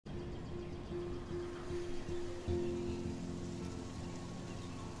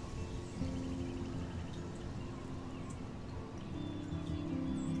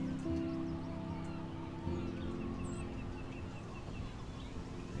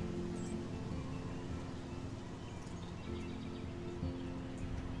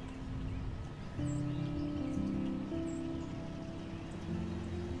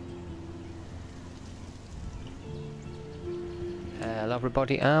Hello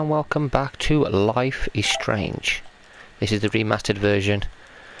everybody and welcome back to Life is Strange. This is the remastered version.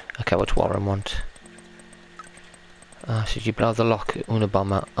 Okay, what's Warren want? Should you blow the lock,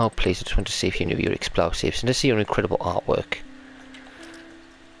 Unabomber? Oh please, I just want to see if you knew your explosives and to see your incredible artwork.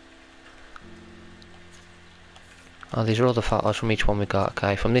 Oh, these are all the photos from each one we got.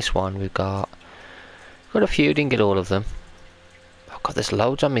 Okay, from this one we've got a few, didn't get all of them. Oh god, there's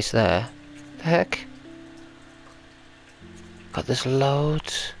loads I missed there. The heck? God, there's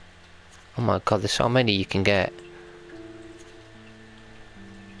loads. Oh my god, there's so many you can get.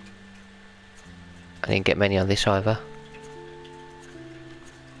 I didn't get many on this either.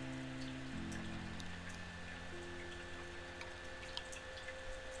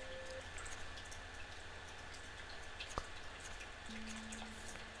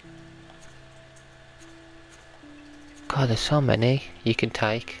 God, there's so many you can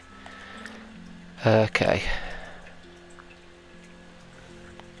take. Okay.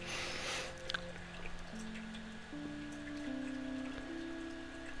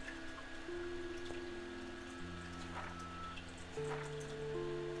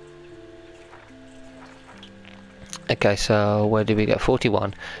 Okay, so where did we go?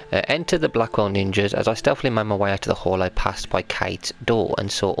 41. Enter the Blackwell Ninjas. As I stealthily made my way out of the hall, I passed by Kate's door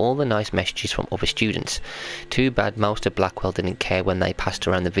and saw all the nice messages from other students. Too bad most of Blackwell didn't care when they passed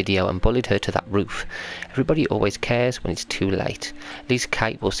around the video and bullied her to that roof. Everybody always cares when it's too late. At least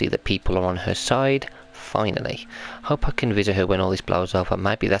Kate will see that people are on her side. Finally. Hope I can visit her when all this blows over.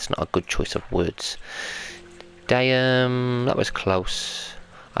 Maybe that's not a good choice of words. Damn, that was close.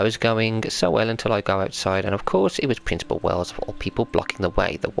 I was going so well until I go outside, and of course it was Principal Wells of all people blocking the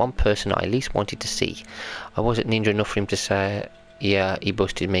way, the one person I least wanted to see. I wasn't ninja enough for him to say, yeah, he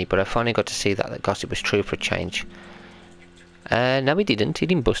busted me, but I finally got to see that the gossip was true for a change. No, he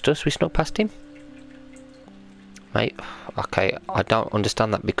didn't bust us, we snuck past him. Mate, okay, I don't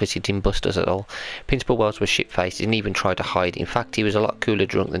understand that because he didn't bust us at all. Principal Wells was shit-faced, he didn't even try to hide. In fact, he was a lot cooler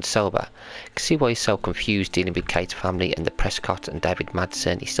drunk than sober. I can see why he's so confused dealing with Kate's family and the Prescott and David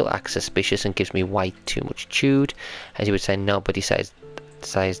Madsen. He still acts suspicious and gives me way too much chewed. As he would say, nobody says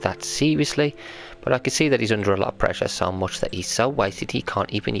that seriously. But I can see that he's under a lot of pressure, so much that he's so wasted he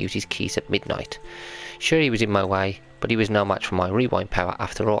can't even use his keys at midnight. Sure, he was in my way, but he was no match for my rewind power.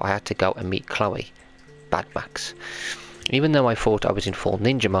 After all, I had to go and meet Chloe. Bad Max. Even though I thought I was in full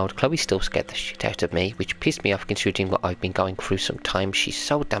ninja mode, Chloe still scared the shit out of me, which pissed me off considering what I've been going through sometimes. She's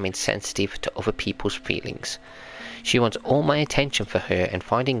so damn insensitive to other people's feelings. She wants all my attention for her and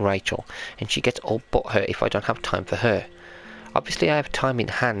finding Rachel, and she gets all butthurt if I don't have time for her. Obviously I have time in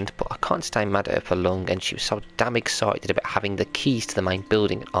hand, but I can't stay mad at her for long, and she was so damn excited about having the keys to the main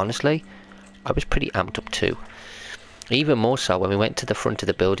building, and honestly, I was pretty amped up too. Even more so when we went to the front of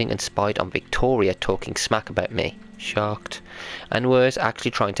the building and spied on Victoria talking smack about me. Shocked. And worse,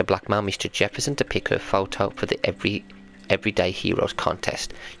 actually trying to blackmail Mr. Jefferson to pick her photo for the Everyday Heroes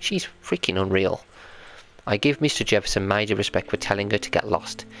contest. She's freaking unreal. I give Mr. Jefferson major respect for telling her to get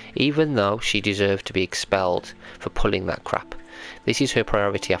lost, even though she deserved to be expelled for pulling that crap. This is her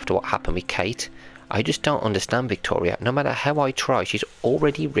priority after what happened with Kate. I just don't understand Victoria. No matter how I try, she's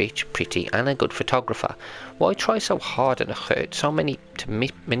already rich, pretty and a good photographer. Why try so hard and hurt so many to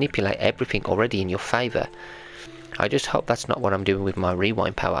manipulate everything already in your favour? I just hope that's not what I'm doing with my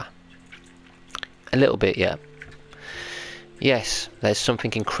rewind power. A little bit, yeah. Yes, there's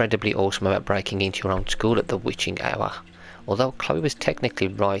something incredibly awesome about breaking into your own school at the witching hour. Although Chloe was technically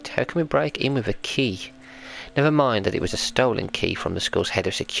right, how can we break in with a key? Never mind that it was a stolen key from the school's head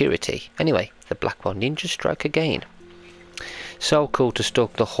of security. Anyway, the Blackwell Ninjas strike again. So cool to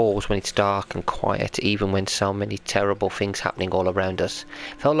stalk the halls when it's dark and quiet, even when so many terrible things happening all around us.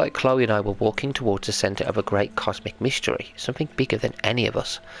 Felt like Chloe and I were walking towards the centre of a great cosmic mystery, something bigger than any of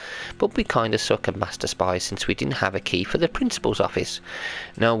us. But we kinda suck at master spies since we didn't have a key for the principal's office.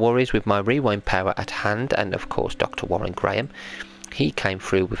 No worries with my rewind power at hand, and of course Dr. Warren Graham. He came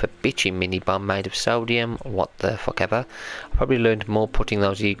through with a bitchy mini bomb made of sodium, what the fuck ever. I probably learned more putting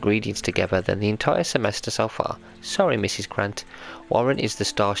those ingredients together than the entire semester so far. Sorry, Mrs. Grant. Warren is the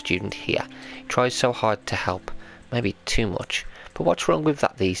star student here. He tries so hard to help. Maybe too much. But what's wrong with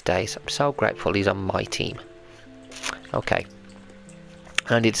that these days? I'm so grateful he's on my team. Okay.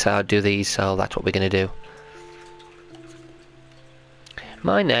 I did say I'd do these, so that's what we're going to do.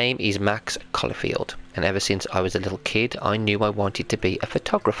 My name is Max Collifield, and ever since I was a little kid I knew I wanted to be a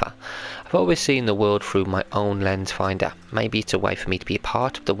photographer. I've always seen the world through my own lens finder. Maybe it's a way for me to be a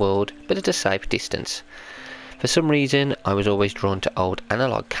part of the world, but at a safe distance. For some reason, I was always drawn to old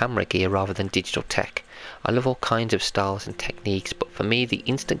analog camera gear rather than digital tech. I love all kinds of styles and techniques, but for me the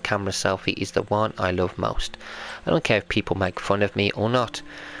instant camera selfie is the one I love most. I don't care if people make fun of me or not.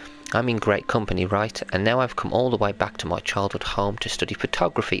 I'm in great company, right? And now I've come all the way back to my childhood home to study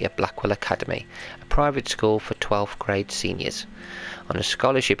photography at Blackwell Academy, a private school for 12th grade seniors. On a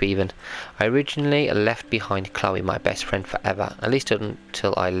scholarship even. I originally left behind Chloe, my best friend, forever, at least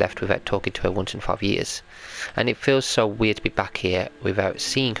until I left without talking to her once in 5 years. And it feels so weird to be back here without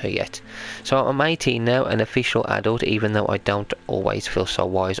seeing her yet. So I'm 18 now, an official adult, even though I don't always feel so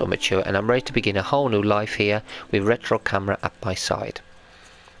wise or mature, and I'm ready to begin a whole new life here with retro camera at my side.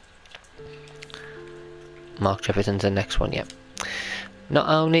 Mark Jefferson's the next one, yeah. Not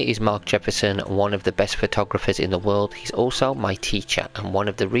only is Mark Jefferson one of the best photographers in the world, he's also my teacher and one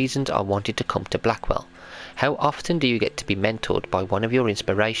of the reasons I wanted to come to Blackwell. How often do you get to be mentored by one of your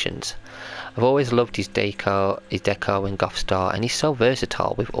inspirations? I've always loved his deco and goth style, and he's so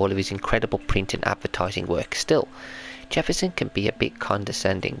versatile with all of his incredible print and advertising work. Still, Jefferson can be a bit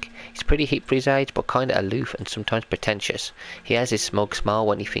condescending. He's pretty hip for his age, but kinda aloof and sometimes pretentious. He has his smug smile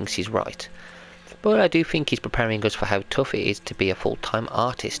when he thinks he's right. But I do think he's preparing us for how tough it is to be a full-time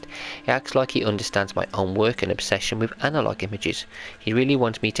artist. He acts like he understands my own work and obsession with analog images. He really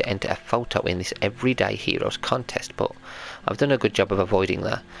wants me to enter a photo in this Everyday Heroes contest, but I've done a good job of avoiding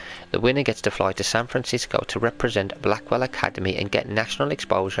that. The winner gets to fly to San Francisco to represent Blackwell Academy and get national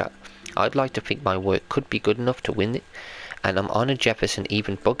exposure. I'd like to think my work could be good enough to win it, and I'm honoured Jefferson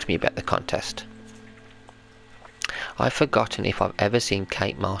even bugs me about the contest. I've forgotten if I've ever seen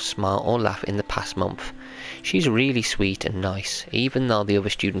Kate Moss smile or laugh in the past month. She's really sweet and nice, even though the other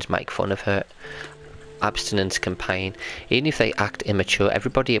students make fun of her abstinence campaign. Even if they act immature,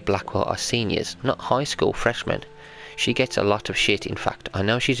 everybody at Blackwell are seniors, not high school freshmen. She gets a lot of shit, in fact. I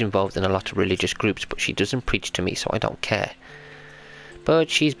know she's involved in a lot of religious groups, but she doesn't preach to me, so I don't care. But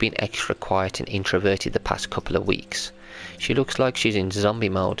she's been extra quiet and introverted the past couple of weeks. She looks like she's in zombie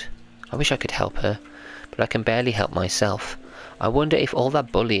mode. I wish I could help her, but I can barely help myself. I wonder if all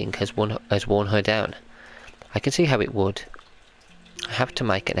that bullying has worn her down. I can see how it would. I have to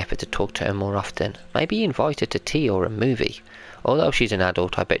make an effort to talk to her more often. Maybe invite her to tea or a movie. Although she's an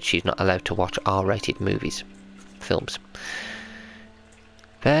adult, I bet she's not allowed to watch R-rated films.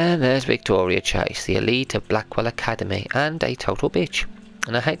 Then there's Victoria Chase, the elite of Blackwell Academy, and a total bitch.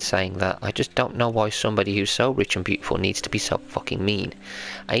 And I hate saying that, I just don't know why somebody who's so rich and beautiful needs to be so fucking mean.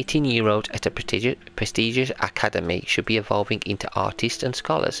 18-year-olds at a prestigious academy should be evolving into artists and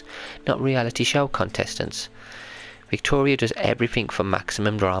scholars, not reality show contestants. Victoria does everything for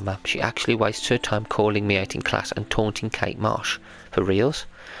maximum drama. She actually wastes her time calling me out in class and taunting Kate Marsh. For reals?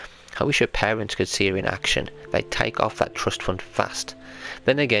 I wish her parents could see her in action. They'd take off that trust fund fast.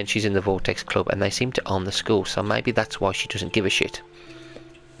 Then again, she's in the Vortex Club and they seem to own the school, so maybe that's why she doesn't give a shit.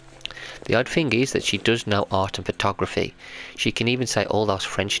 The odd thing is that she does know art and photography. She can even say all those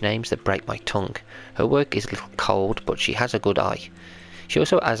French names that break my tongue. Her work is a little cold, but she has a good eye. She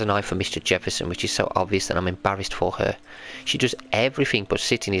also has an eye for Mr. Jefferson, which is so obvious that I'm embarrassed for her. She does everything but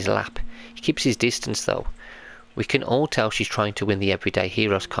sit in his lap. He keeps his distance though. We can all tell she's trying to win the Everyday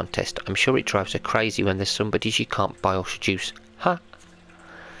Heroes contest. I'm sure it drives her crazy when there's somebody she can't buy or seduce. Ha!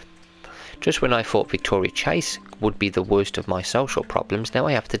 Just when I thought Victoria Chase would be the worst of my social problems, now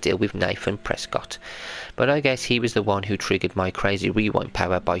I have to deal with Nathan Prescott. But I guess he was the one who triggered my crazy rewind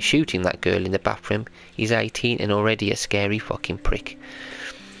power by shooting that girl in the bathroom. He's 18 and already a scary fucking prick.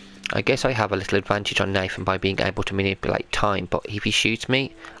 I guess I have a little advantage on Nathan by being able to manipulate time, but if he shoots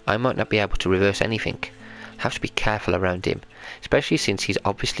me, I might not be able to reverse anything. I have to be careful around him, especially since he's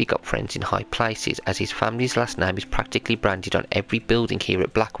obviously got friends in high places, as his family's last name is practically branded on every building here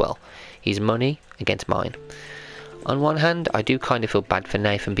at Blackwell. His money against mine. On one hand, I do kind of feel bad for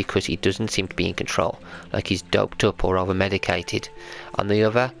Nathan because he doesn't seem to be in control, like he's doped up or over-medicated. On the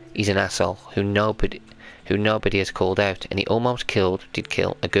other, he's an asshole who nobody has called out, and he almost did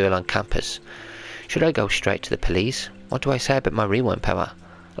kill a girl on campus. Should I go straight to the police? What do I say about my rewind power?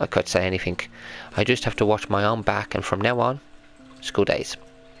 I can't say anything. I just have to watch my own back, and from now on, school days.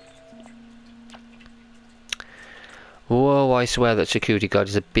 Whoa, I swear that security guard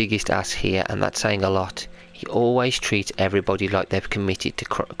is the biggest ass here, and that's saying a lot. He always treats everybody like they've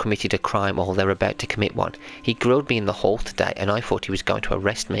committed a crime or they're about to commit one. He grilled me in the hall today, and I thought he was going to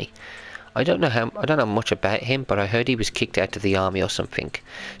arrest me. I don't know much about him, but I heard he was kicked out of the army or something.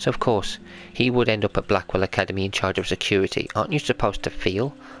 So of course, he would end up at Blackwell Academy in charge of security. Aren't you supposed to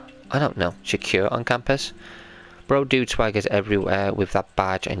feel, I don't know, secure on campus? Bro dude swaggers everywhere with that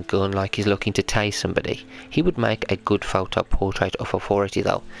badge and gun like he's looking to tase somebody. He would make a good photo portrait of authority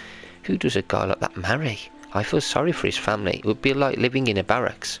though. Who does a guy like that marry? I feel sorry for his family. It would be like living in a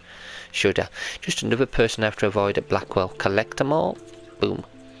barracks. Shudder. Just another person I have to avoid at Blackwell. Collect them all? Boom.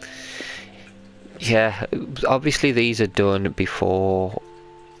 Yeah, obviously these are done before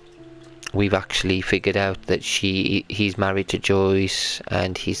we've actually figured out that he's married to Joyce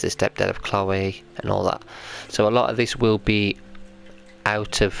and he's the stepdad of Chloe and all that. So a lot of this will be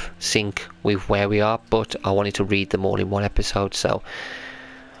out of sync with where we are, but I wanted to read them all in one episode, so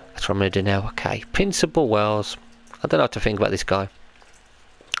that's what I'm going to do now. Okay, Principal Wells. I don't know what to think about this guy.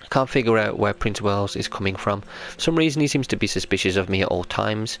 I can't figure out where Prince Wells is coming from. For some reason he seems to be suspicious of me at all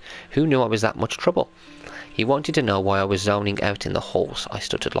times. Who knew I was that much trouble? He wanted to know why I was zoning out in the halls. I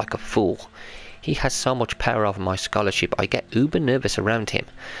stuttered like a fool. He has so much power over my scholarship, I get uber nervous around him.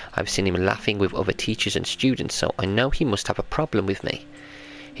 I've seen him laughing with other teachers and students, so I know he must have a problem with me.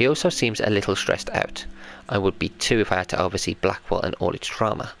 He also seems a little stressed out. I would be too if I had to oversee Blackwell and all its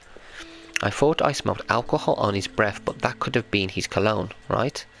drama. I thought I smelled alcohol on his breath, but that could have been his cologne,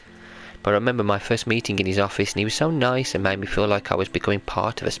 right? But I remember my first meeting in his office, and he was so nice and made me feel like I was becoming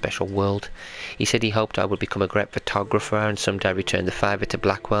part of a special world. He said he hoped I would become a great photographer and someday return the favour to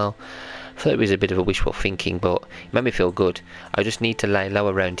Blackwell. I thought it was a bit of a wishful thinking, but it made me feel good. I just need to lay low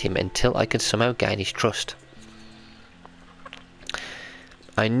around him until I can somehow gain his trust.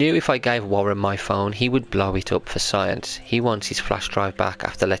 I knew if I gave Warren my phone, he would blow it up for science. He wants his flash drive back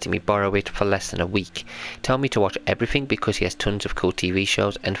after letting me borrow it for less than a week. He told me to watch everything because he has tons of cool TV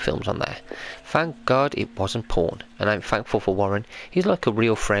shows and films on there. Thank God it wasn't porn, and I'm thankful for Warren. He's like a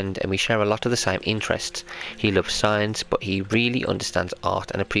real friend and we share a lot of the same interests. He loves science, but he really understands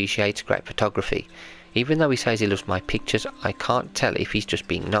art and appreciates great photography. Even though he says he loves my pictures, I can't tell if he's just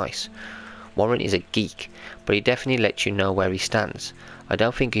being nice. Warren is a geek, but he definitely lets you know where he stands. I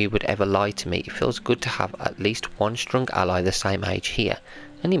don't think he would ever lie to me. It feels good to have at least one strong ally the same age here,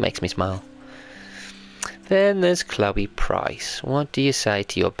 and he makes me smile. Then there's Chloe Price. What do you say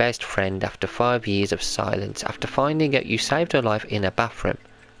to your best friend after 5 years of silence, after finding out you saved her life in a bathroom?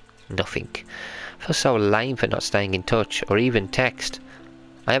 Nothing. I feel so lame for not staying in touch, or even text.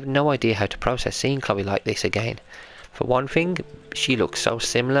 I have no idea how to process seeing Chloe like this again. For one thing, she looks so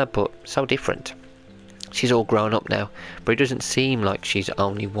similar, but so different. She's all grown up now, but it doesn't seem like she's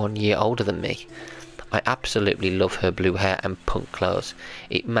only 1 year older than me. I absolutely love her blue hair and punk clothes.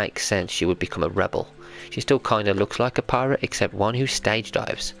 It makes sense she would become a rebel. She still kinda looks like a pirate, except one who stage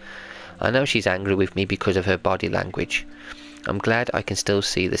dives. I know she's angry with me because of her body language. I'm glad I can still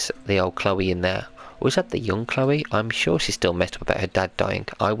see the old Chloe in there. Or is that the young Chloe? I'm sure she's still messed up about her dad dying.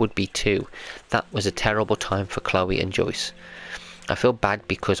 I would be too. That was a terrible time for Chloe and Joyce. I feel bad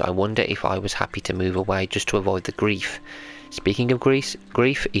because I wonder if I was happy to move away just to avoid the grief. Speaking of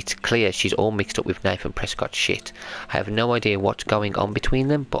grief, it's clear she's all mixed up with Nathan Prescott's shit. I have no idea what's going on between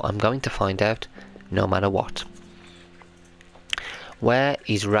them, but I'm going to find out, no matter what. Where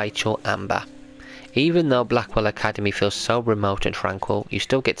is Rachel Amber? Even though Blackwell Academy feels so remote and tranquil, you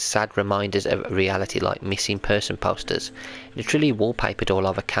still get sad reminders of reality like missing person posters, literally wallpapered all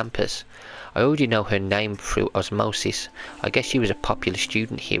over campus. I already know her name through osmosis. I guess she was a popular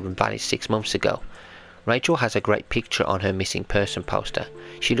student here and vanished 6 months ago. Rachel has a great picture on her missing person poster.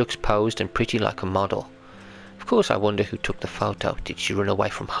 She looks posed and pretty like a model. Of course I wonder who took the photo. Did she run away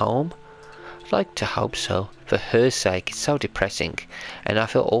from home? I'd like to hope so. For her sake, it's so depressing, and I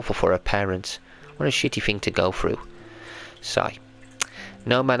feel awful for her parents. What a shitty thing to go through. Sigh.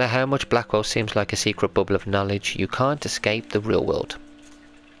 No matter how much Blackwell seems like a secret bubble of knowledge, you can't escape the real world.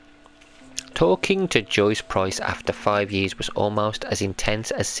 Talking to Joyce Price after 5 years was almost as intense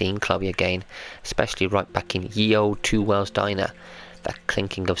as seeing Chloe again, especially right back in ye old Two Wells Diner. That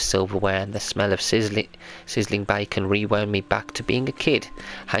clinking of silverware and the smell of sizzling bacon rewound me back to being a kid,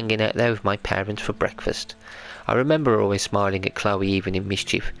 hanging out there with my parents for breakfast. I remember always smiling at Chloe even in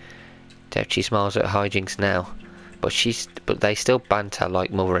mischief. Doubt she smiles at hijinks now, but they still banter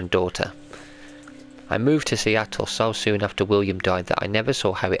like mother and daughter. I moved to Seattle so soon after William died that I never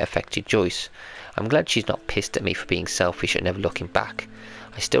saw how it affected Joyce. I'm glad she's not pissed at me for being selfish and never looking back.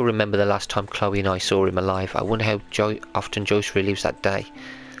 I still remember the last time Chloe and I saw him alive. I wonder how often Joyce relives that day.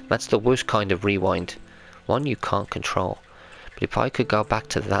 That's the worst kind of rewind, one you can't control. But if I could go back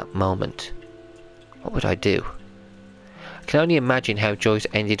to that moment, what would I do? I can only imagine how Joyce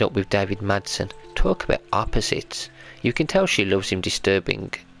ended up with David Madsen. Talk about opposites. You can tell she loves him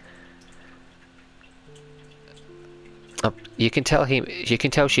disturbing. You can tell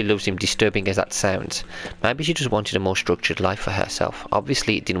she loves him, disturbing as that sounds. Maybe she just wanted a more structured life for herself.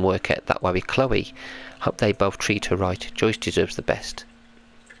 Obviously it didn't work out that way with Chloe. Hope they both treat her right. Joyce deserves the best.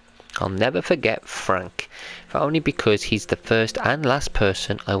 I'll never forget Frank, if only because he's the first and last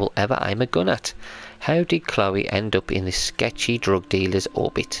person I will ever aim a gun at. How did Chloe end up in this sketchy drug dealer's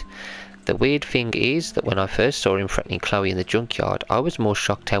orbit? The weird thing is that when I first saw him threatening Chloe in the junkyard, I was more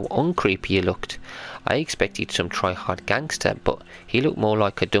shocked how uncreepy he looked. I expected some try-hard gangster, but he looked more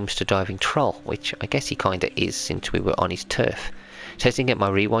like a dumpster diving troll, which I guess he kinda is since we were on his turf. Testing out my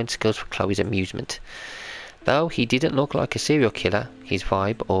rewind skills for Chloe's amusement. Though he didn't look like a serial killer, his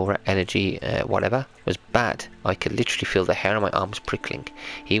vibe, aura, energy, whatever, was bad. I could literally feel the hair on my arms prickling.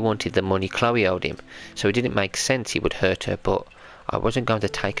 He wanted the money Chloe owed him, so it didn't make sense he would hurt her, but I wasn't going to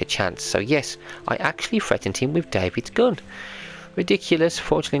take a chance, so yes, I actually threatened him with David's gun. Ridiculous.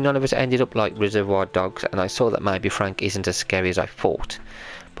 Fortunately none of us ended up like Reservoir Dogs, and I saw that maybe Frank isn't as scary as I thought.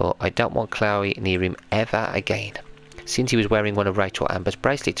 But I don't want Chloe near him ever again. Since he was wearing one of Rachel Amber's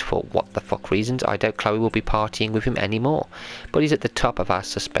bracelets for what the fuck reasons, I doubt Chloe will be partying with him anymore. But he's at the top of our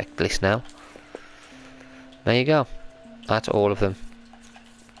suspect list now. There you go. That's all of them.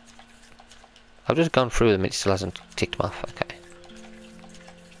 I've just gone through them, it still hasn't ticked them off. Okay.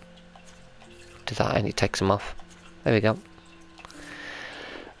 Did that and it takes them off. There we go.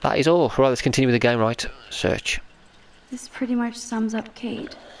 That is all. Right, let's continue with the game, right? Search. This pretty much sums up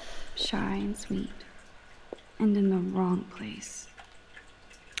Kate. Shy and sweet. And in the wrong place.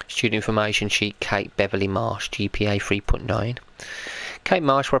 Student information sheet, Kate Beverly Marsh, GPA 3.9. Kate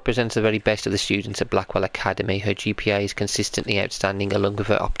Marsh represents the very best of the students at Blackwell Academy. Her GPA is consistently outstanding, along with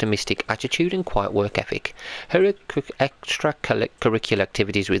her optimistic attitude and quiet work ethic. Her extracurricular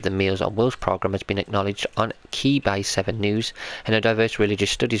activities with the Meals on Wheels program has been acknowledged on Key Base 7 News, and her diverse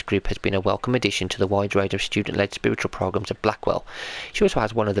religious studies group has been a welcome addition to the wide range of student-led spiritual programs at Blackwell. She also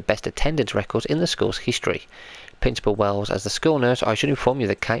has one of the best attendance records in the school's history. Principal Wells, as the school nurse, I should inform you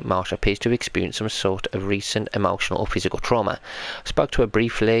that Kate Marsh appears to have experienced some sort of recent emotional or physical trauma. I spoke to her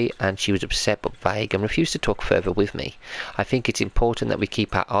briefly and she was upset but vague and refused to talk further with me. I think it's important that we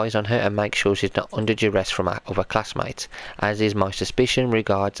keep our eyes on her and make sure she's not under duress from our other classmates, as is my suspicion.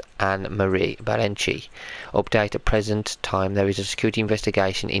 Regards, Anne-Marie Barenci. Update: at present time there is a security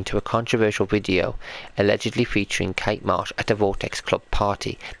investigation into a controversial video allegedly featuring Kate Marsh at a Vortex Club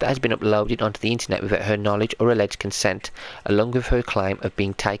party that has been uploaded onto the internet without her knowledge or alleged consent, along with her claim of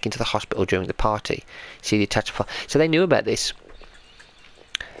being taken to the hospital during the party. See the attached file. So they knew about this.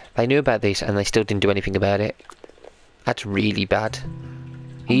 They knew about this and they still didn't do anything about it. That's really bad.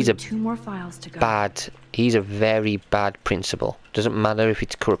 He's a two more files to go. Bad. He's a very bad principal. Doesn't matter if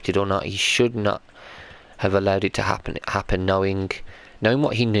it's corrupted or not. He should not have allowed it to happen knowing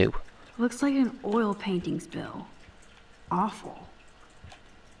what he knew. Looks like an oil painting spill. Awful.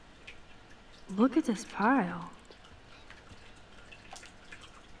 Look at this pile.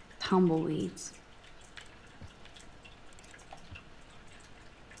 Tumbleweeds.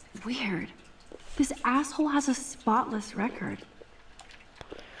 Weird. This asshole has a spotless record.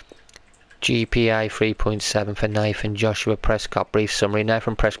 GPA 3.7 for Nathan Joshua Prescott. Brief summary.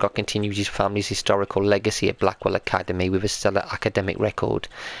 Nathan Prescott continues his family's historical legacy at Blackwell Academy with a stellar academic record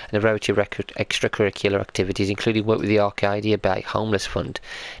and a variety of extracurricular activities, including work with the Arcadia Bay Homeless Fund.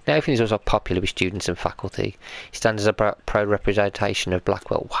 Nathan is also popular with students and faculty. He stands as a proud representation of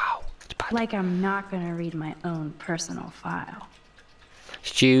Blackwell. Wow, it's bad. Like I'm not going to read my own personal file.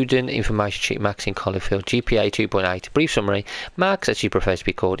 Student information sheet, Maxine Collifield, GPA 2.8. Brief summary. Max, as she prefers to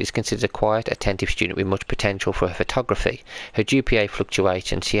be called, is considered a quiet, attentive student with much potential for her photography. Her GPA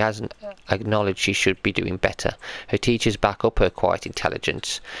fluctuates and she hasn't acknowledged she should be doing better. Her teachers back up her quiet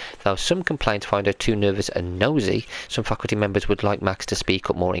intelligence. Though some complaints find her too nervous and nosy, some faculty members would like Max to speak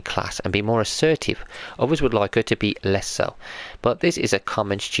up more in class and be more assertive. Others would like her to be less so. But this is a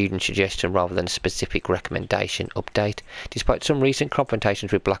common student suggestion rather than a specific recommendation. Update. Despite some recent confrontations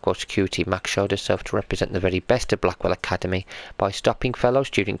with Blackwell security, Max showed herself to represent the very best of Blackwell Academy by stopping fellow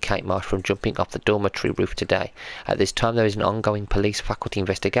student Kate Marsh from jumping off the dormitory roof today. At this time there is an ongoing police faculty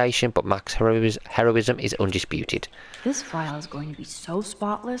investigation, but Max's heroism is undisputed. This file is going to be so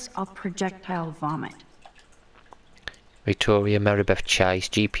spotless, I'll projectile vomit. Victoria Maribeth Chase,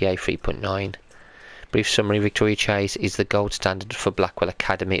 GPA 3.9. Brief summary. Victoria Chase is the gold standard for Blackwell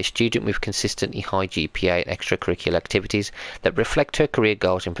Academy, a student with consistently high GPA and extracurricular activities that reflect her career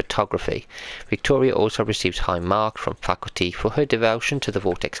goals in photography. Victoria also receives high marks from faculty for her devotion to the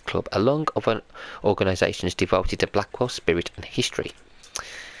Vortex Club, along with organisations devoted to Blackwell spirit and history.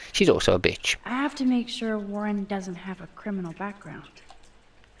 She's also a bitch. I have to make sure Warren doesn't have a criminal background.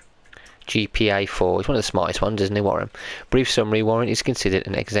 GPA 4. He's one of the smartest ones, isn't he, Warren? Brief summary. Warren is considered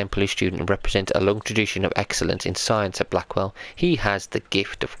an exemplary student and represents a long tradition of excellence in science at Blackwell. He has the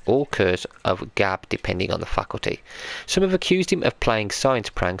gift of all curse of gab depending on the faculty. Some have accused him of playing science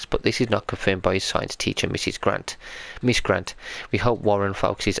pranks, but this is not confirmed by his science teacher, Miss Grant. We hope Warren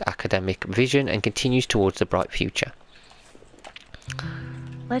focuses academic vision and continues towards the bright future.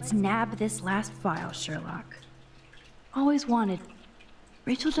 Let's nab this last file, Sherlock. Always wanted.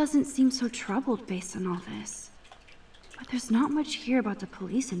 Rachel doesn't seem so troubled based on all this. But there's not much here about the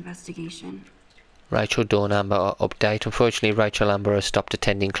police investigation. Rachel Dawn Amber update. Unfortunately, Rachel Amber has stopped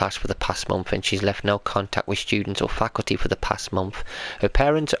attending class for the past month and she's left no contact with students or faculty for the past month. Her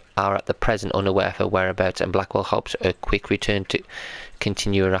parents are at the present unaware of her whereabouts and Blackwell hopes a quick return to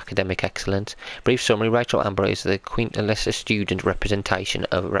continue her academic excellence. Brief summary. Rachel Amber is the quintessential student representation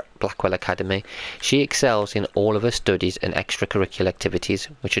of Blackwell Academy. She excels in all of her studies and extracurricular activities,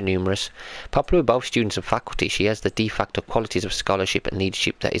 which are numerous. Popular with both students and faculty, she has the de facto qualities of scholarship and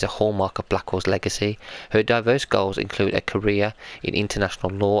leadership that is a hallmark of Blackwell's legacy. Her diverse goals include a career in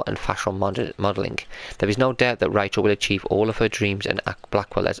international law and fashion modelling. There is no doubt that Rachel will achieve all of her dreams and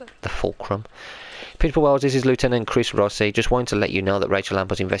Blackwell as the fulcrum. Principal Wells, this is Lieutenant Chris Rossi. Just wanted to let you know that Rachel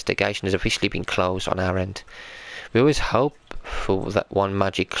Amber's investigation has officially been closed on our end. We always hope for that one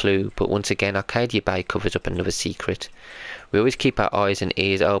magic clue, but once again Arcadia Bay covers up another secret. We always keep our eyes and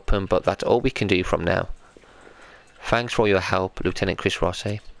ears open, but that's all we can do from now. Thanks for all your help, Lieutenant Chris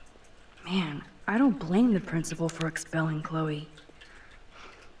Rossi. Man, I don't blame the principal for expelling Chloe.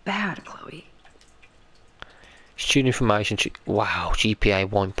 Bad Chloe. Student information. Wow, GPA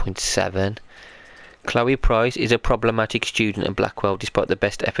 1.7. Chloe Price is a problematic student at Blackwell despite the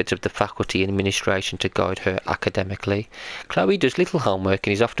best efforts of the faculty and administration to guide her academically. Chloe does little homework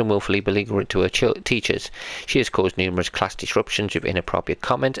and is often willfully belligerent to her teachers. She has caused numerous class disruptions with inappropriate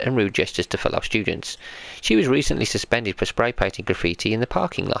comments and rude gestures to fellow students. She was recently suspended for spray painting graffiti in the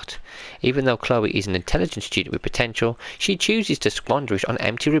parking lot. Even though Chloe is an intelligent student with potential, she chooses to squander it on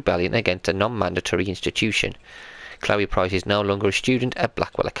empty rebellion against a non-mandatory institution. Chloe Price is no longer a student at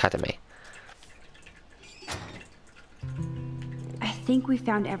Blackwell Academy. I think we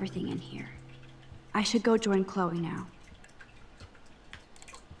found everything in here. I should go join Chloe now.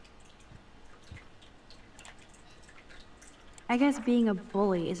 I guess being a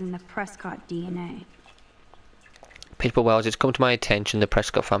bully is in the Prescott DNA. Principal Wells, it's come to my attention the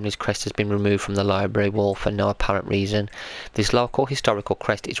Prescott family's crest has been removed from the library wall for no apparent reason. This local historical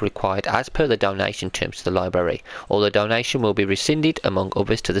crest is required as per the donation terms to the library, or the donation will be rescinded, among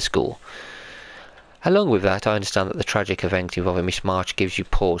others, to the school. Along with that, I understand that the tragic event involving Miss March gives you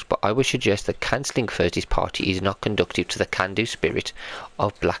pause, but I would suggest that cancelling Thursday's party is not conducive to the can-do spirit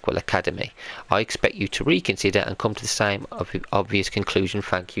of Blackwell Academy. I expect you to reconsider and come to the same obvious conclusion.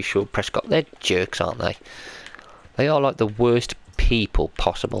 Thank you, sure. Prescott, they're jerks, aren't they? They are like the worst people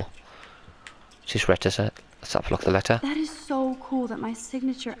possible. Just read us it. Let's have a look at the letter. That is so cool that my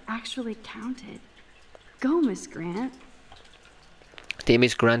signature actually counted. Go, Miss Grant. Dear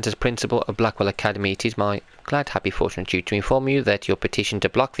Miss Grant, as Principal of Blackwell Academy, it is my glad, happy, fortunate duty to inform you that your petition to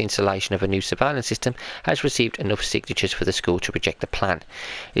block the installation of a new surveillance system has received enough signatures for the school to reject the plan.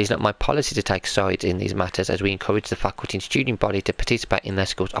 It is not my policy to take sides in these matters, as we encourage the faculty and student body to participate in their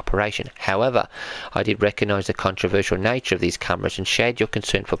school's operation. However, I did recognise the controversial nature of these cameras and shared your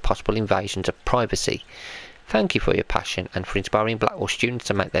concern for possible invasions of privacy. Thank you for your passion and for inspiring Blackwell students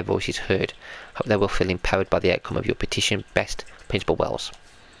to make their voices heard. Hope they will feel empowered by the outcome of your petition. Best, Principal Wells.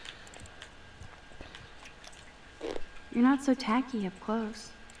 You're not so tacky up close.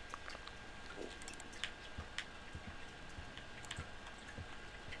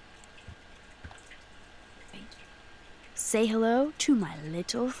 Say hello to my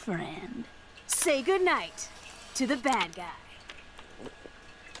little friend. Say goodnight to the bad guy.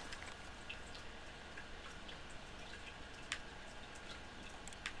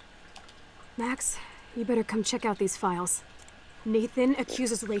 Max, you better come check out these files. Nathan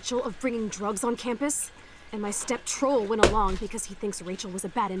accuses Rachel of bringing drugs on campus, and my step-troll went along because he thinks Rachel was a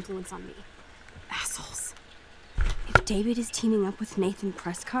bad influence on me. Assholes. If David is teaming up with Nathan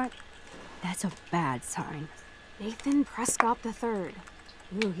Prescott, that's a bad sign. Nathan Prescott III.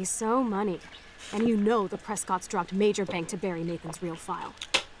 Ooh, he's so money. And you know the Prescotts dropped major bank to bury Nathan's real file.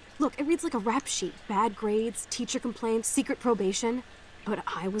 Look, it reads like a rap sheet. Bad grades, teacher complaints, secret probation. But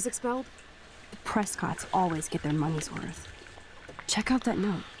I was expelled? The Prescotts always get their money's worth. Check out that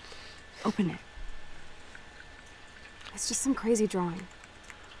note. Open it. It's just some crazy drawing.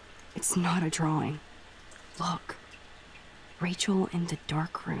 It's not a drawing. Look. Rachel in the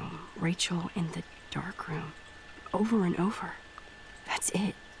dark room. Rachel in the dark room. Over and over. That's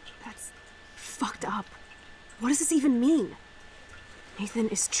it. fucked up. What does this even mean? Nathan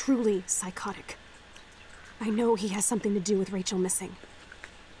is truly psychotic. I know he has something to do with Rachel missing.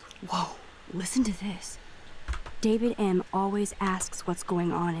 Whoa, listen to this. David M. always asks what's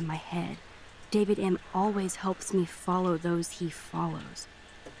going on in my head. David M. always helps me follow those he follows.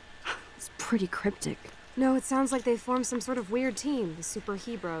 It's pretty cryptic. No, it sounds like they formed some sort of weird team, the Super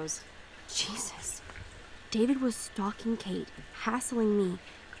Hebrews. Jesus. David was stalking Kate, hassling me,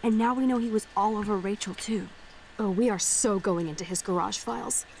 and now we know he was all over Rachel too. Oh, we are so going into his garage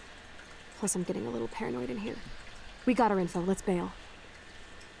files. Plus, I'm getting a little paranoid in here. We got our info, let's bail.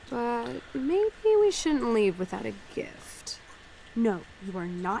 But maybe we shouldn't leave without a gift. No, you are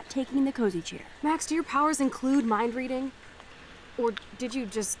not taking the cozy chair. Max, do your powers include mind reading? Or did you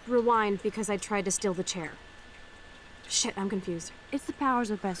just rewind because I tried to steal the chair? Shit, I'm confused. It's the powers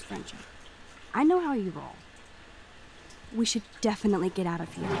of best friendship. I know how you roll. We should definitely get out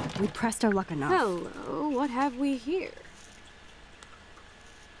of here. We pressed our luck enough. Hello, what have we here?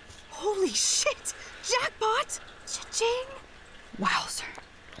 Holy shit! Jackpot! Cha-ching! Wowzer.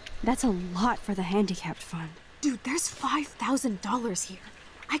 That's a lot for the handicapped fund. Dude, there's $5,000 here.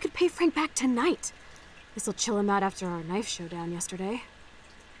 I could pay Frank back tonight. This'll chill him out after our knife showdown yesterday.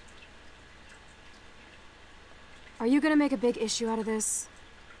 Are you gonna make a big issue out of this?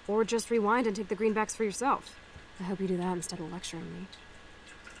 Or just rewind and take the greenbacks for yourself? I hope you do that instead of lecturing me.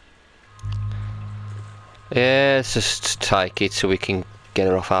 Yeah, let's just take it so we can get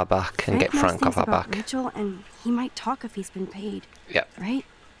her off our back and get knows Frank off things our about back. Rachel, and he might talk if he's been paid. Yep. Right?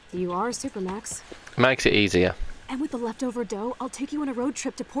 You are Supermax. Makes it easier. And with the leftover dough, I'll take you on a road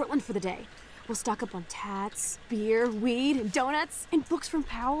trip to Portland for the day. We'll stock up on tats, beer, weed, and donuts, And books from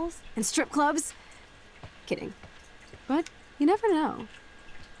Powell's? and strip clubs. Kidding. But you never know.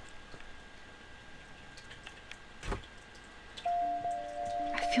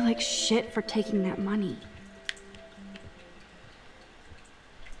 I feel like shit for taking that money.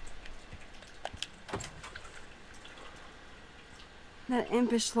 That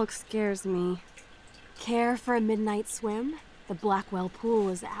impish look scares me. Care for a midnight swim? The Blackwell pool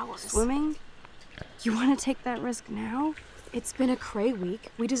is ours. Swimming? You want to take that risk now? It's been a cray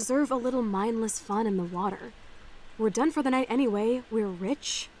week. We deserve a little mindless fun in the water. We're done for the night anyway. We're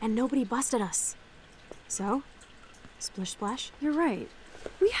rich, and nobody busted us. So, splish splash? You're right.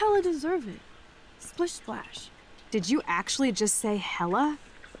 We hella deserve it. Splish splash. Did you actually just say hella?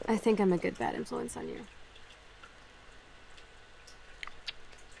 I think I'm a good bad influence on you.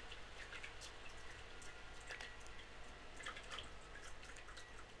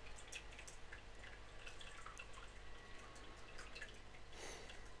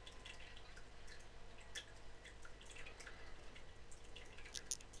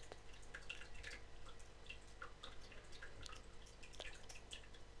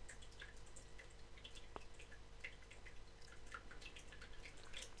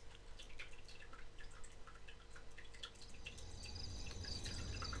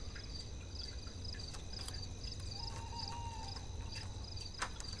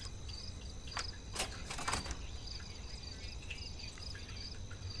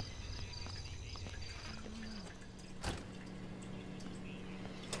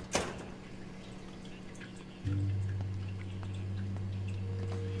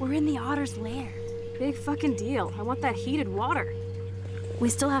 We're in the otter's lair. Big fucking deal. I want that heated water. We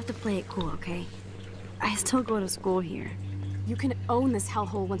still have to play it cool, okay? I still go to school here. You can own this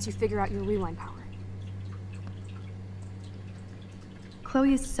hellhole once you figure out your rewind power.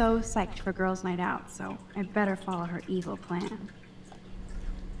 Chloe is so psyched for girls' night out, so I better follow her evil plan.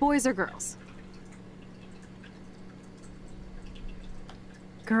 Boys or girls?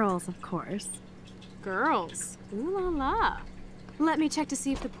 Girls, of course. Girls. Ooh la la. Let me check to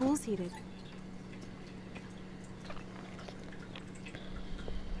see if the pool's heated.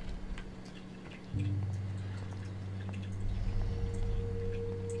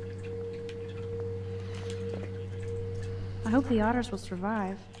 I hope the otters will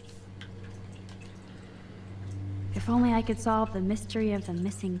survive. If only I could solve the mystery of the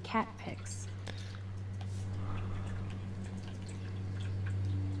missing cat pics.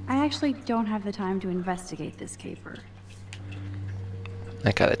 I actually don't have the time to investigate this caper.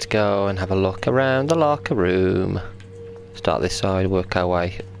 Okay, let's go and have a look around the locker room. Start this side, work our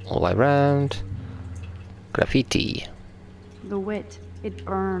way all the way around. Graffiti. The wit, it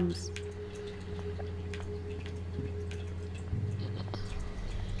burns.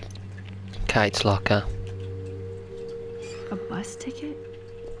 Kate's locker. A bus ticket?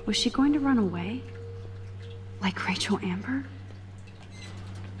 Was she going to run away? Like Rachel Amber?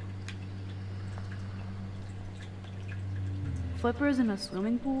 Flippers in a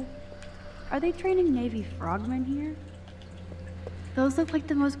swimming pool? Are they training Navy frogmen here? Those look like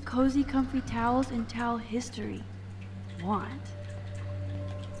the most cozy, comfy towels in towel history. What?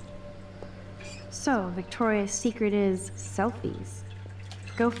 So, Victoria's secret is selfies.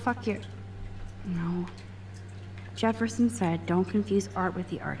 Go fuck your... No. Jefferson said, don't confuse art with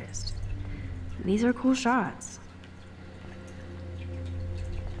the artist. These are cool shots.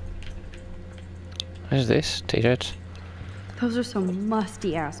 What is this? T-shirts? Those are some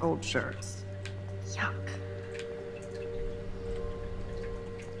musty-ass old shirts. Yuck.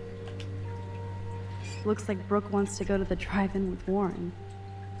 Looks like Brooke wants to go to the drive-in with Warren.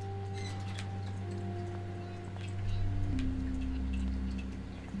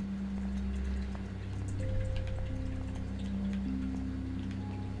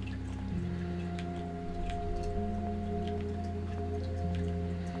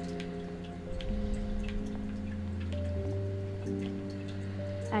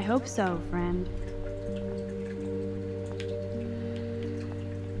 I hope so, friend.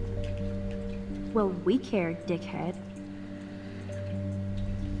 Well, we care, dickhead.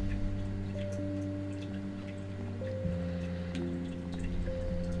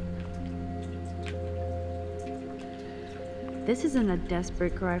 This isn't a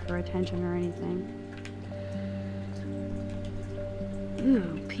desperate cry for attention or anything.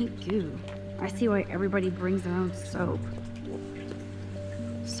 Ooh, pink goo. I see why everybody brings their own soap.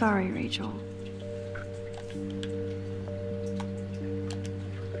 Sorry, Rachel.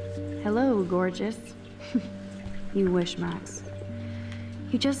 Hello, gorgeous. You wish, Max.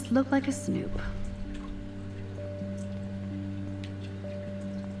 You just look like a snoop.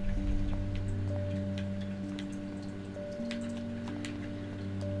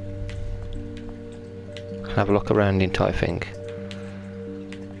 Have a look around the entire thing.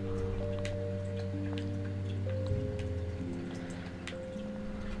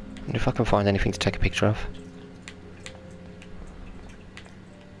 Wonder if I can find anything to take a picture of.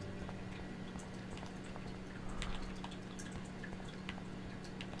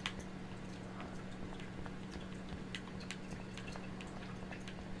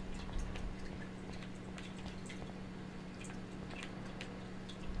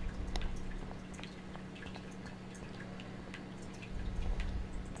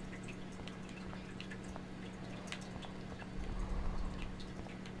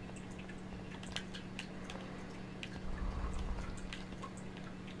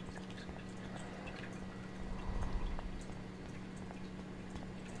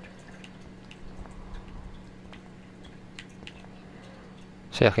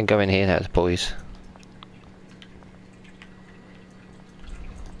 See, I can go in here now, boys.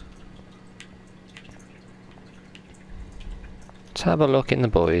 Let's have a look in the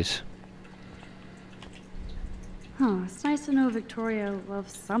boys. Huh, it's nice to know Victoria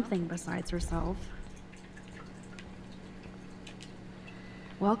loves something besides herself.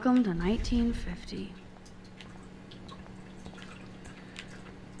 Welcome to 1950.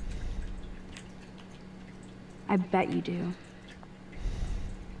 I bet you do.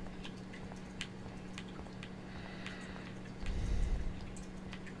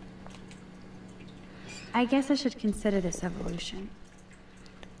 I guess I should consider this evolution.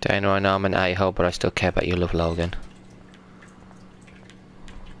 Dana, I know I'm an a-hole, but I still care about your love, Logan.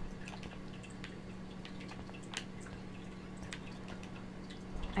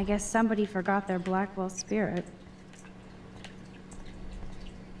 I guess somebody forgot their Blackwell spirit.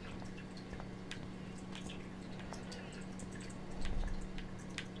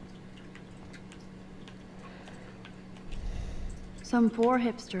 Some poor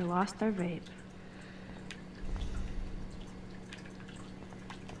hipster lost their vape.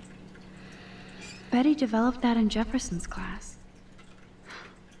 Betty developed that in Jefferson's class.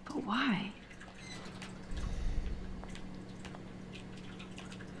 But why?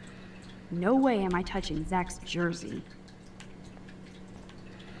 No way am I touching Zach's jersey.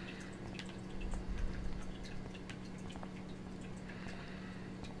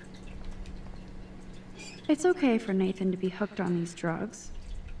 It's okay for Nathan to be hooked on these drugs,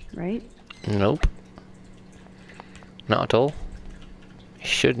 right? Nope. Not at all. You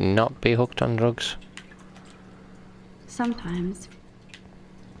should not be hooked on drugs. Sometimes.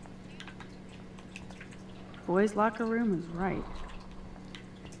 Boys' locker room is right.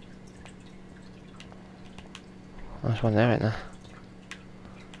 There's one there, isn't there?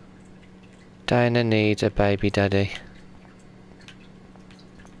 Dana needs a baby daddy.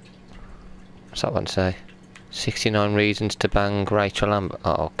 What's that one say? 69 reasons to bang Rachel Lambert.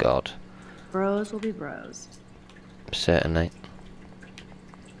 Oh god. Bros will be bros. Certainly.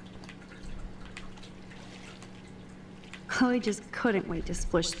 Chloe just couldn't wait to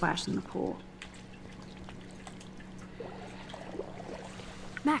splish splash in the pool.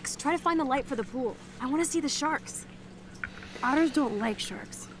 Max, try to find the light for the pool. I want to see the sharks. Otters don't like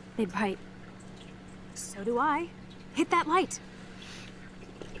sharks. They bite. So do I. Hit that light.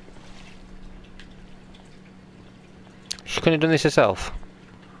 She couldn't have done this herself.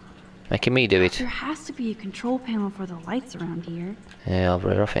 Making me do it. There has to be a control panel for the lights around here. Yeah,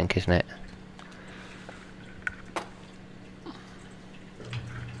 over here I think, isn't it?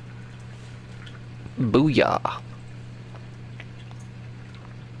 Booyah!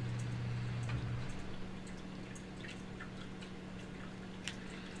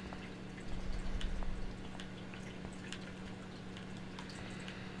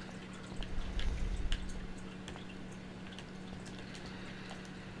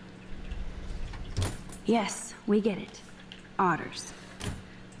 Yes, we get it. Otters.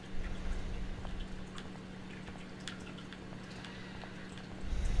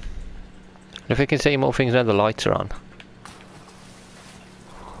 If we can see more things now the lights are on.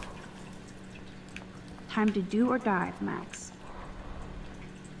 Time to do or dive, Max.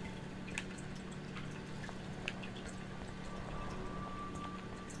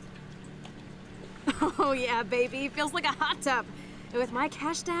 Oh yeah, baby. Feels like a hot tub. And with my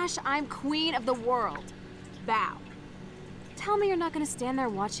cash stash, I'm queen of the world. Bow. Tell me you're not gonna stand there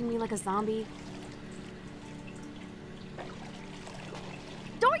watching me like a zombie.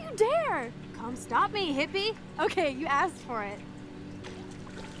 Don't you dare! Come stop me, hippie. Okay, you asked for it.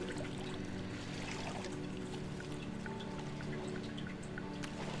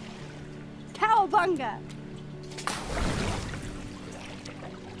 Cowabunga!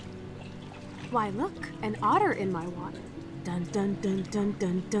 Why, look, an otter in my water. Dun dun dun dun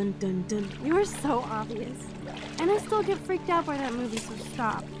dun dun dun dun. You are so obvious. And I still get freaked out by that movie, so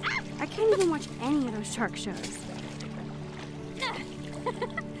stop. I can't even watch any of those shark shows.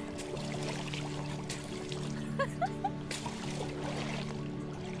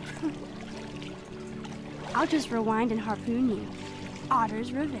 I'll just rewind and harpoon you.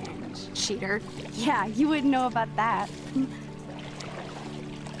 Otter's revenge. Cheater. Yeah, you wouldn't know about that.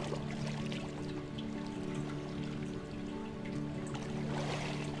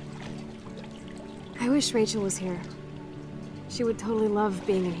 I wish Rachel was here. She would totally love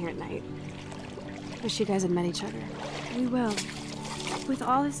being in here at night. Wish you guys had met each other. We will. With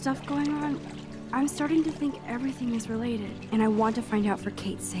all this stuff going on, I'm starting to think everything is related, and I want to find out for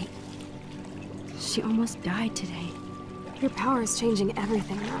Kate's sake. She almost died today. Your power is changing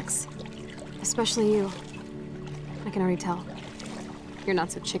everything, Max. Especially you. I can already tell. You're not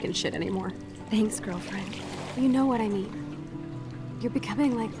so chicken shit anymore. Thanks, girlfriend. You know what I mean. You're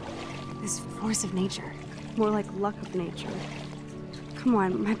becoming like this force of nature. More like luck of nature. Come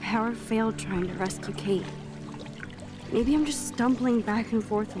on, my power failed trying to rescue Kate. Maybe I'm just stumbling back and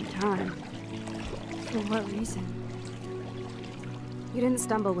forth in time. For what reason? You didn't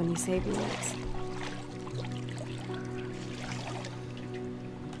stumble when you saved me, Max.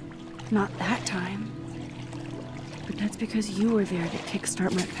 Not that time. But that's because you were there to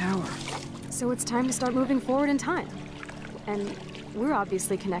kickstart my power. So it's time to start moving forward in time. And we're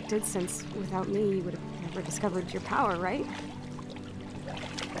obviously connected, since without me, you would have never discovered your power, right?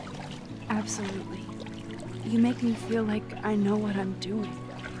 Absolutely. You make me feel like I know what I'm doing.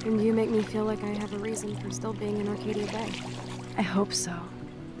 And you make me feel like I have a reason for still being in Arcadia Bay. I hope so.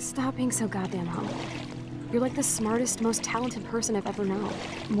 Stop being so goddamn humble. You're like the smartest, most talented person I've ever known.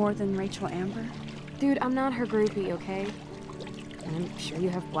 More than Rachel Amber? Dude, I'm not her groupie, okay? And I'm sure you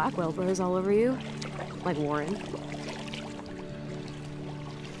have Blackwell bros all over you. Like Warren.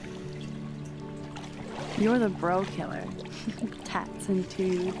 You're the bro killer. Tats and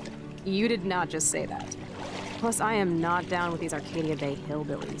twos. You did not just say that. Plus, I am not down with these Arcadia Bay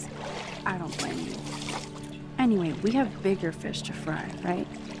hillbillies. I don't blame you. Anyway, we have bigger fish to fry, right?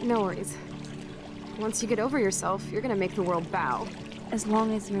 No worries. Once you get over yourself, you're gonna make the world bow. As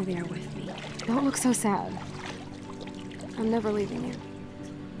long as you're there with me. Don't look so sad. I'm never leaving you.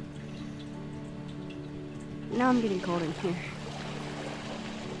 Now I'm getting cold in here.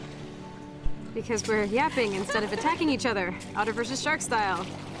 Because we're yapping instead of attacking each other. Otter versus shark style.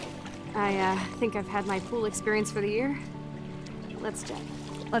 I think I've had my pool experience for the year. Let's check.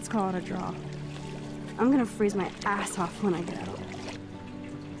 Let's call it a draw. I'm gonna freeze my ass off when I get out.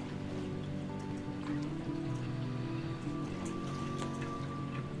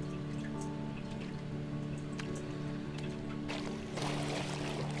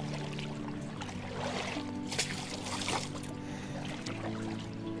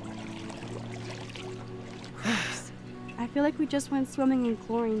 I feel like we just went swimming in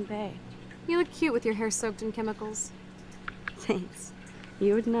Chlorine Bay. You look cute with your hair soaked in chemicals. Thanks.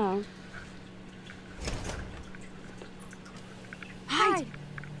 You would know. Hide!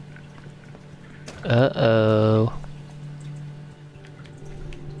 Uh-oh.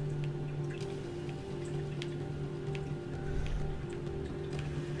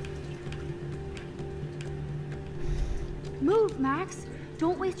 Move, Max!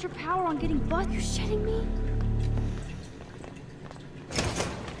 Don't waste your power on getting butt. You shitting me?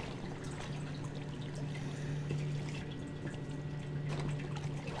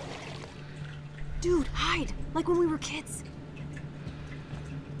 Dude, hide! Like when we were kids.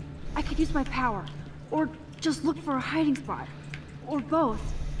 I could use my power. Or just look for a hiding spot. Or both.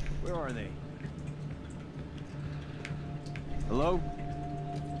 Where are they? Hello?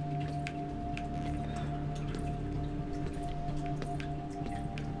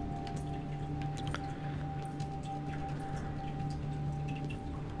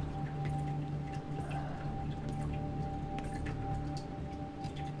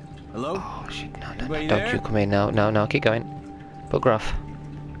 Hello? Oh shit, no, Anybody don't there? you come in, no, keep going. Bugger off.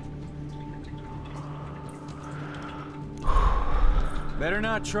 Better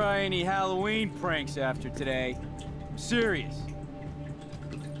not try any Halloween pranks after today. I'm serious.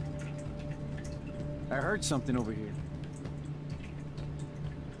 I heard something over here.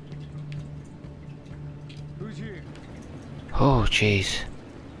 Who's here? Oh jeez.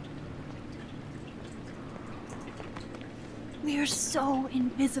 We are so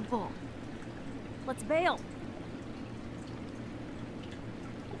invisible. Let's bail.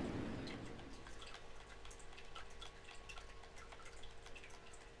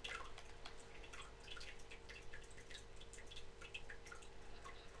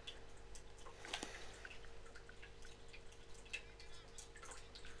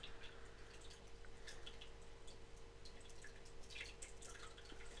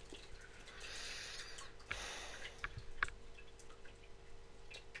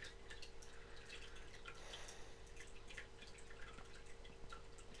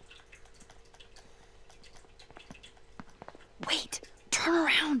 Wait! Turn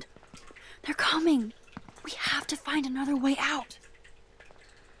around! They're coming! We have to find another way out.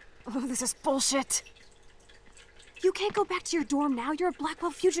 Oh, this is bullshit. You can't go back to your dorm now. You're a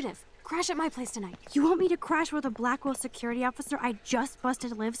Blackwell fugitive. Crash at my place tonight. You want me to crash with a Blackwell security officer I just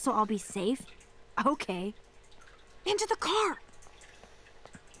busted live so I'll be safe? Okay. Into the car!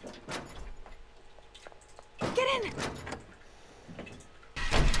 Get in!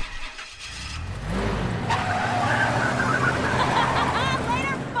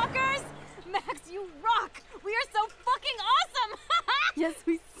 Later, fuckers! Max, you rock! We are so fucking awesome! Yes,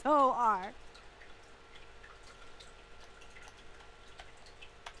 we so are.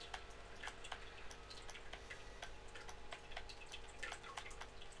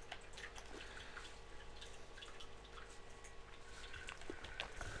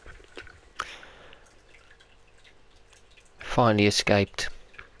 Finally escaped.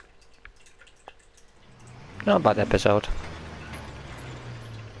 Not a bad episode.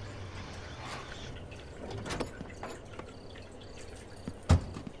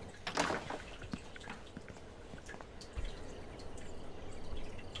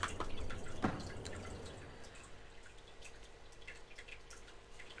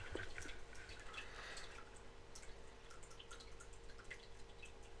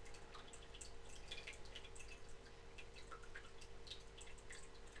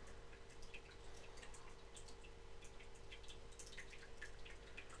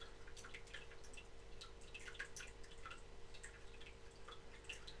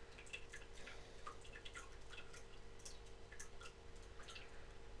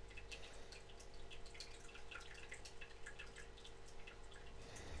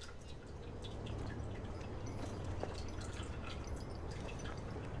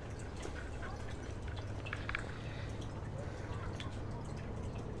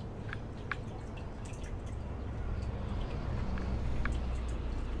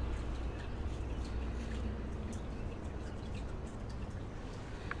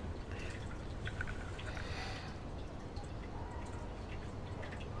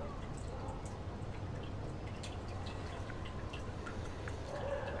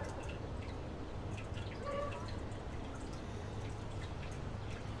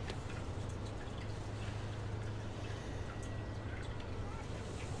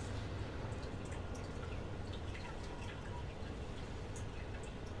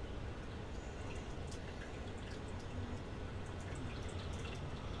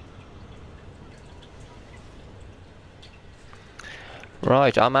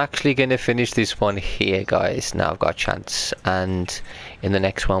 Right, I'm actually going to finish this one here, guys. Now I've got a chance, and in the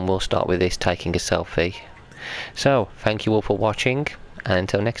next one we'll start with this taking a selfie. So, thank you all for watching, and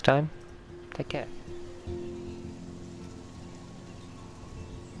until next time, take care.